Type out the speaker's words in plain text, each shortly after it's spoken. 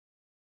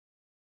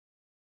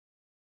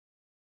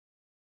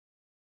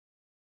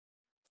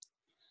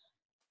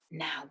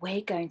Now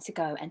we're going to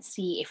go and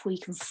see if we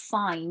can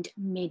find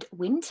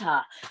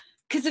Midwinter.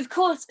 Because, of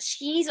course,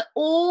 she's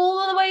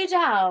all the way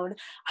down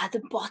at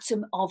the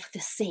bottom of the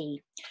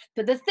sea.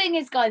 But the thing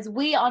is, guys,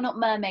 we are not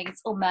mermaids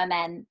or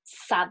mermen,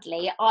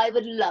 sadly. I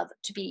would love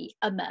to be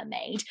a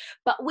mermaid,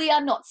 but we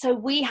are not. So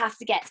we have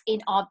to get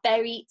in our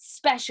very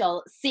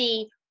special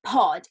sea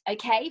pod,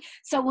 okay?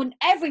 So I want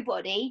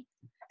everybody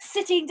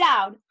sitting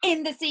down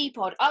in the sea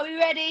pod. Are we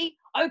ready?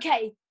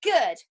 Okay,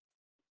 good.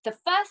 The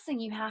first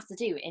thing you have to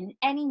do in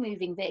any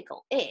moving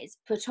vehicle is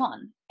put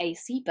on a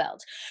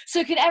seatbelt.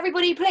 So can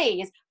everybody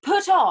please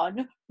put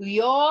on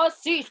your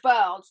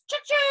seatbelts?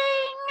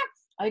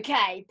 Cha-ching!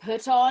 Okay,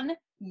 put on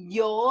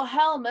your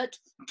helmet.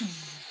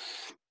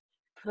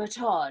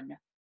 Put on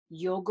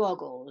your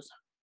goggles.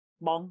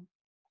 Bong.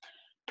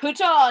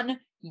 Put on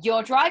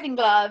your driving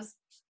gloves.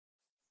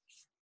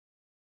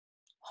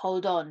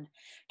 Hold on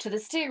to the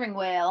steering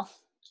wheel.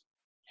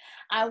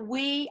 And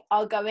we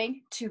are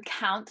going to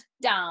count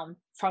down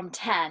from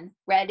 10.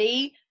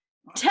 Ready?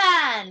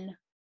 10,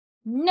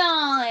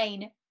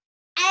 9,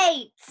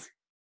 8,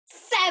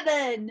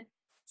 7,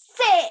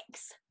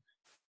 6,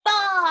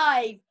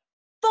 5,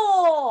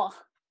 4,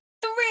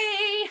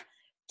 3,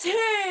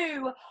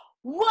 2,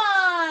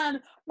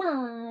 1.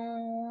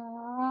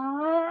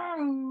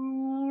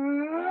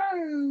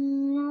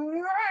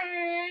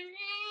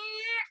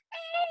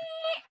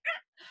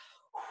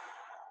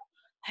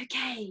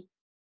 Okay.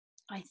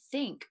 I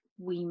think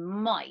we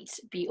might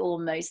be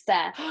almost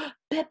there.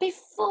 But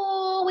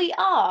before we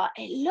are,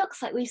 it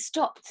looks like we've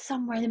stopped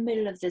somewhere in the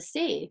middle of the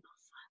sea.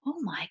 Oh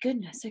my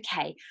goodness,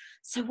 okay.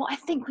 So what I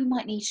think we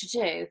might need to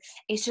do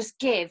is just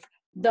give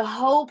the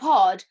whole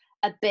pod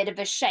a bit of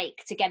a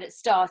shake to get it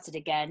started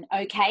again,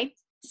 okay?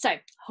 So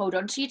hold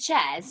on to your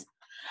chairs.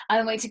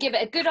 I'm going to give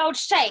it a good old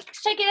shake.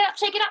 Shake it up,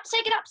 shake it up,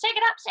 shake it up, shake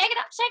it up, shake it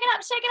up, shake it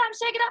up, shake it up,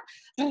 shake it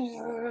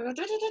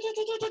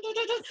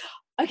up.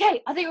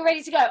 Okay, I think we're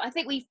ready to go. I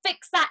think we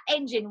fixed that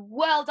engine.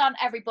 Well done,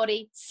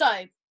 everybody. So,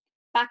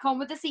 back on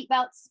with the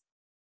seatbelts.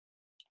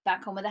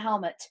 Back on with the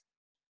helmet.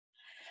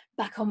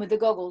 Back on with the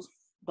goggles.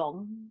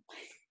 Bong.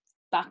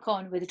 Back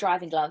on with the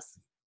driving gloves.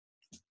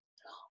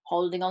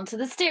 Holding on to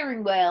the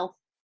steering wheel.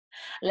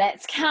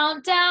 Let's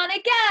count down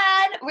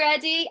again.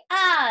 Ready?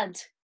 And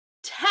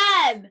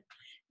 10,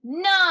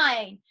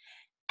 9,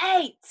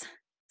 8,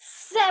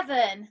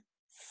 7,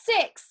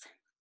 6,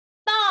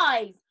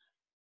 5,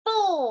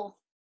 4,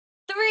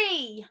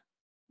 3,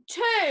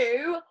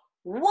 2,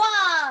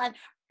 1.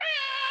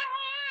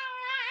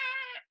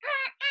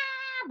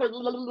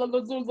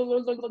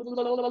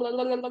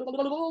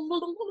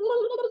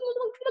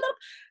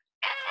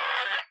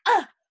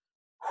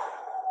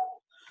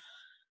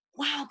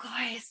 Wow,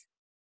 guys.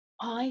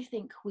 I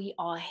think we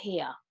are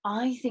here.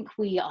 I think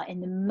we are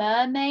in the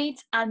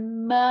mermaids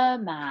and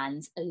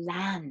mermans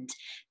land,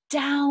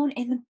 down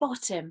in the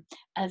bottom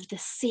of the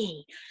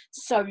sea.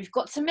 So we've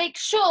got to make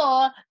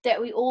sure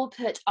that we all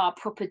put our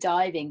proper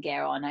diving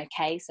gear on,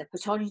 okay? So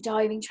put on your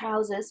diving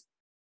trousers,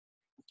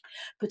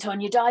 put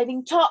on your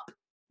diving top,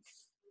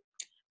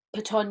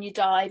 put on your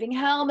diving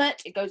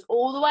helmet. It goes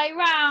all the way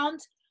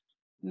around.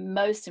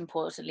 Most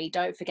importantly,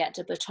 don't forget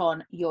to put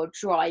on your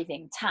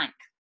driving tank.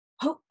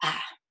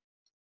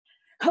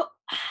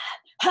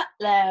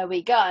 There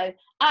we go.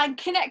 And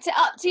connect it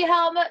up to your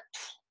helmet.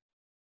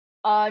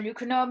 And you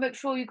can now make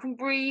sure you can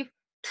breathe.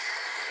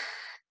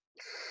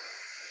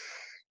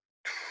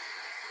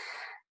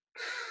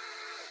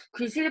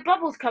 Can you see the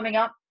bubbles coming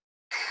up?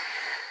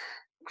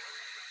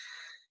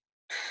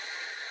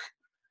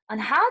 And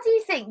how do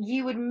you think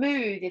you would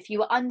move if you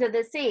were under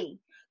the sea?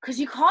 Because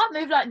you can't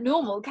move like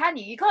normal, can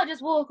you? You can't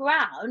just walk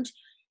around.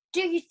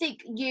 Do you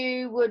think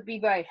you would be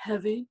very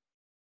heavy?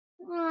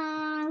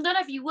 I don't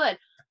know if you would.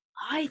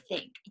 I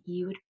think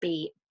you would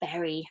be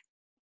very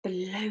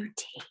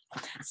bloaty.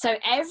 So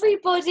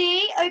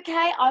everybody,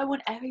 okay, I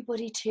want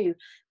everybody to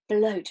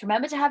bloat.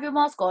 Remember to have your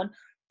mask on.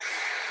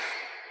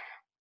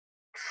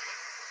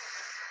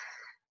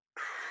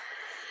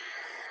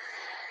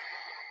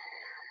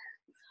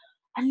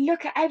 And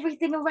look at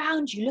everything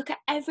around you. Look at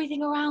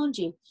everything around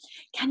you.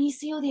 Can you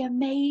see all the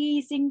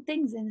amazing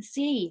things in the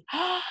sea?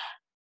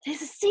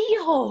 There's a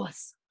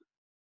seahorse.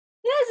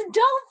 There's a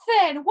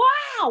dolphin.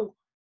 Wow.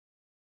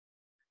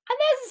 And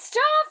there's a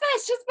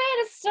starfish just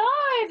made a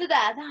star over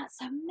there.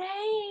 That's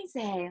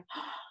amazing.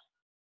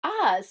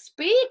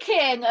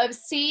 Speaking of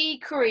sea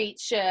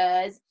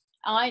creatures,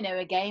 I know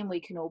a game we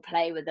can all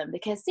play with them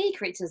because sea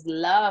creatures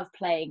love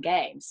playing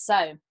games.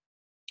 So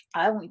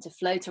I want you to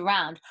float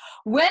around.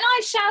 When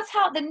I shout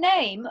out the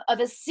name of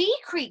a sea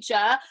creature,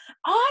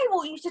 I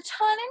want you to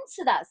turn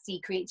into that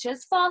sea creature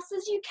as fast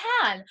as you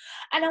can.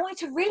 And I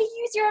want you to really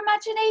use your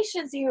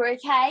imaginations here,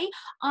 okay?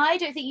 I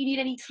don't think you need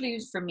any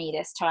clues from me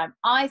this time.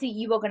 I think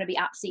you are going to be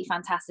absolutely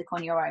fantastic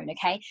on your own,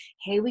 okay?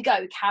 Here we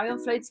go. Carry on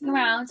floating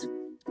around.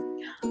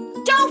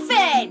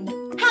 Dolphin!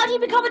 How do you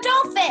become a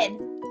dolphin?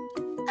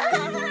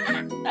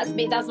 That's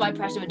me. That's my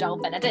impression of a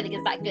dolphin. I don't think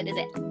it's that good, is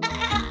it?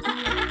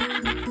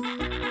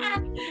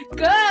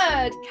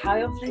 Good.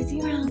 Carry on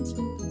floating around.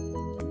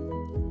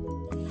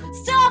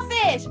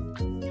 Starfish.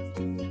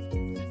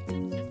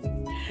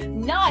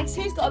 Nice.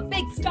 Who's got a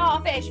big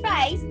starfish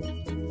face?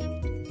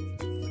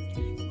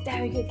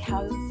 Very good,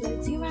 Carol,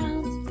 floating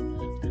around.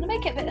 I'm going to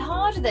make it a bit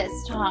harder this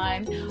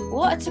time.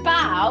 What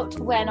about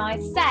when I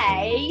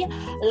say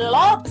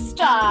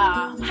lobster?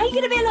 How are you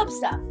going to be a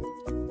lobster?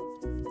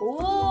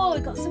 Oh,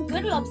 we've got some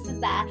good lobsters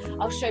there.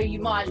 I'll show you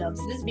my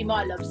lobster. This will be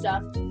my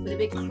lobster with the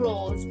big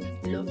claws.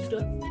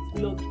 Lobster,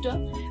 lobster.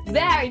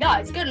 Very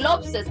nice. Good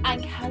lobsters.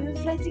 And Carol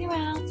floating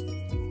around.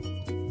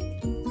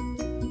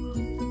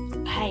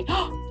 Hey,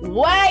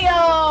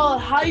 whale!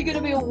 How are you going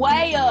to be a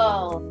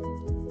whale?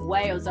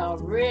 Whales are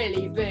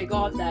really big,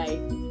 aren't they?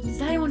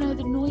 Does anyone know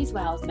the noise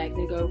whales make?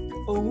 They go,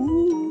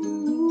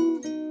 oh,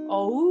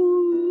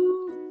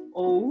 oh,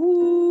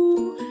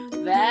 oh.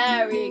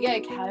 Very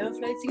good. Carry on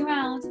floating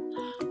around.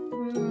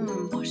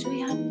 What should we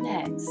have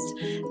next?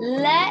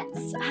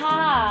 Let's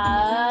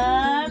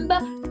have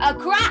a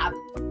crab.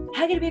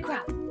 How are you going to be a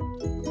crab?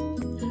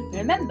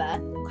 Remember,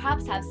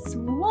 crabs have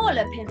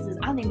smaller pincers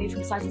and they move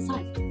from side to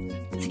side. So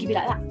it could be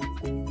like that.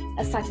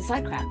 A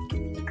side-to-side crab.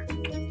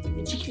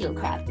 A cheeky little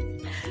crab.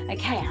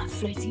 Okay, I'm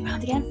floating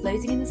around again,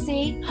 floating in the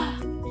sea.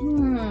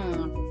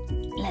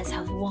 Let's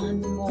have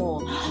one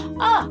more.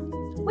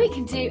 We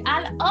can do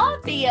an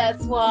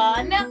obvious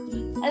one.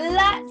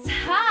 Let's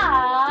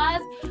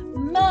have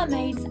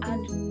mermaids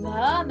and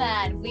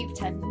mermen. We've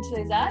turned into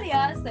those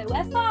earlier, so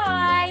we're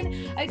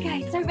fine.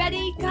 Okay, so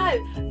ready? Go.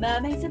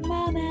 Mermaids and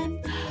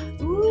mermen.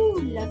 Ooh,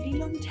 lovely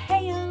long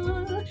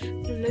tail.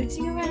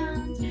 Floating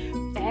around.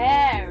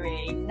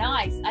 Very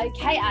nice.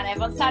 Okay, and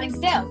everyone's standing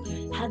still.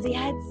 Hands to your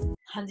heads.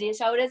 Hands to your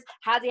shoulders,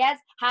 hands to your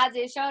heads, hands to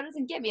your shoulders,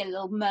 and give me a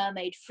little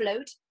mermaid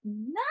float.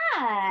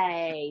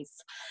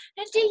 Nice.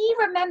 Now, do you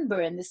remember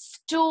in the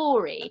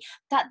story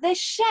that the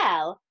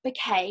shell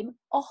became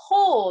a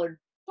horn?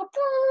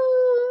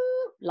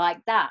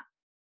 Like that.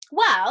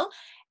 Well,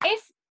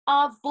 if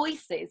our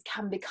voices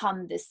can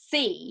become the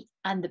sea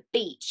and the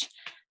beach,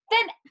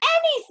 then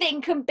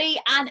anything can be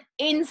an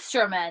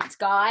instrument,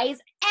 guys.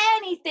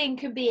 Anything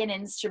can be an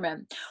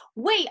instrument.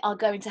 We are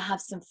going to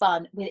have some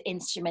fun with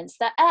instruments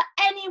that are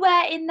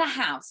anywhere in the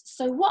house.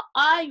 So what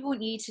I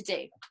want you to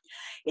do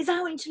is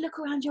I want you to look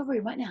around your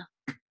room right now.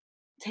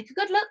 Take a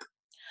good look.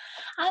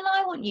 And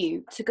I want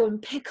you to go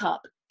and pick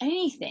up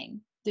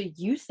anything that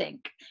you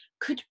think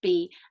could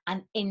be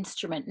an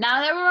instrument.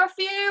 Now, there are a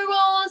few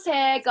rules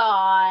here,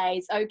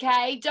 guys,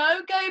 okay?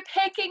 Don't go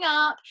picking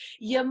up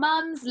your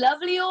mum's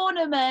lovely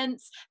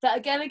ornaments that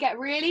are going to get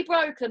really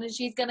broken and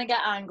she's going to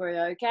get angry,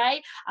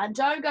 okay? And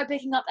don't go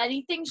picking up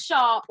anything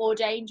sharp or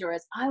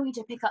dangerous. I want you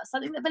to pick up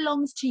something that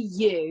belongs to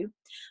you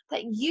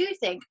that you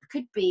think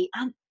could be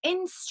an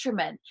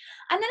instrument.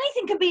 And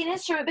anything can be an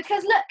instrument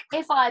because, look,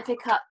 if I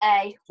pick up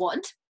a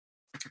wand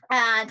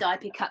and I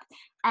pick up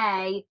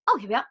here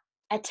we are,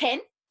 a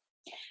tin,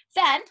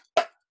 then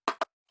I've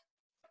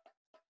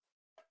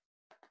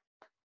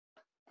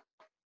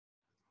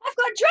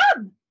got a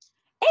drum.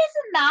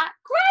 Isn't that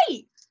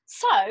great?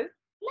 So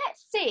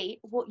let's see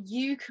what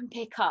you can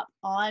pick up.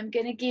 I'm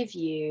going to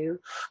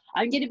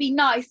be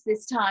nice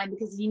this time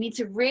because you need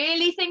to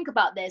really think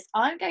about this.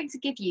 I'm going to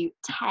give you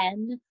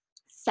 10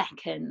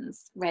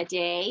 seconds.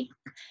 Ready?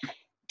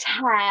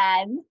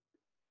 10,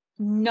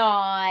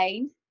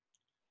 9,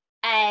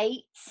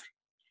 8,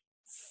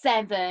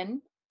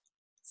 7,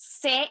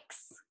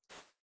 6,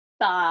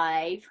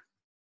 5,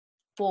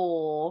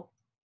 4,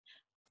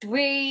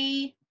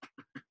 3,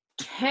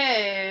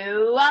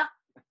 2,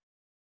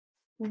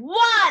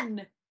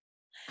 1.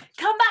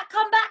 Come back,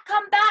 come back,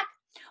 come back.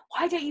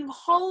 Why don't you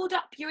hold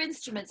up your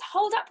instruments?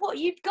 Hold up what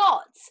you've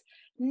got.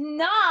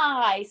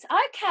 Nice.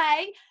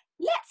 Okay.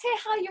 Let's hear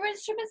how your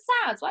instrument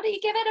sounds. Why don't you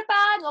give it a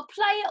bang or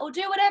play it or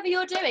do whatever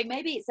you're doing?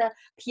 Maybe it's a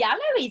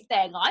piano-y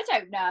thing. I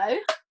don't know.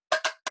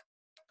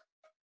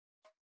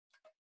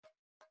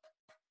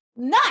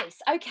 Nice.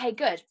 Okay,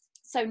 good.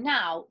 So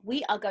now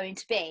we are going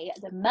to be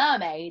the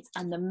mermaids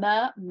and the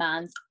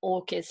merman's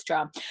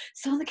orchestra.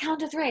 So on the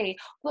count of 3,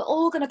 we're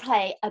all going to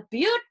play a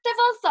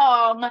beautiful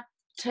song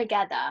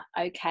together.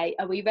 Okay,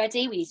 are we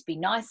ready? We need to be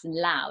nice and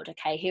loud.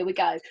 Okay, here we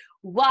go.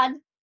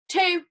 1,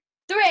 2,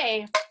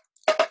 3.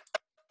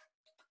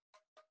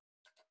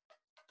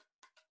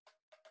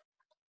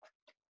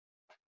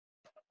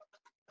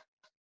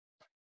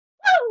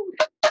 Woo!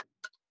 Woo!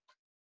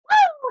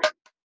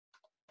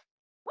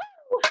 Woo!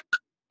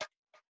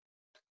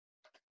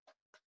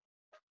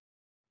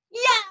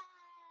 Yeah!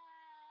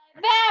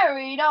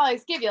 Very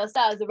nice. Give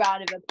yourselves a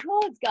round of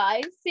applause,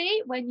 guys.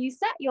 See, when you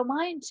set your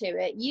mind to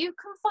it, you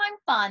can find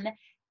fun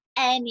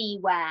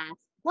anywhere.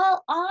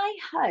 Well, I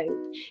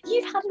hope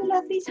you've had a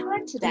lovely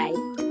time today.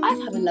 I've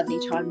had a lovely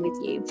time with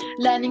you,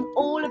 learning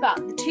all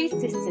about the 2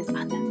 sisters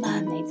and the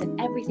mermaids and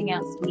everything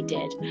else we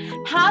did.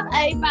 Have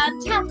a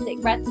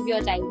fantastic rest of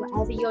your day,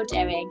 whatever you're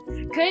doing.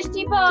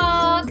 Kushti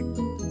Bog!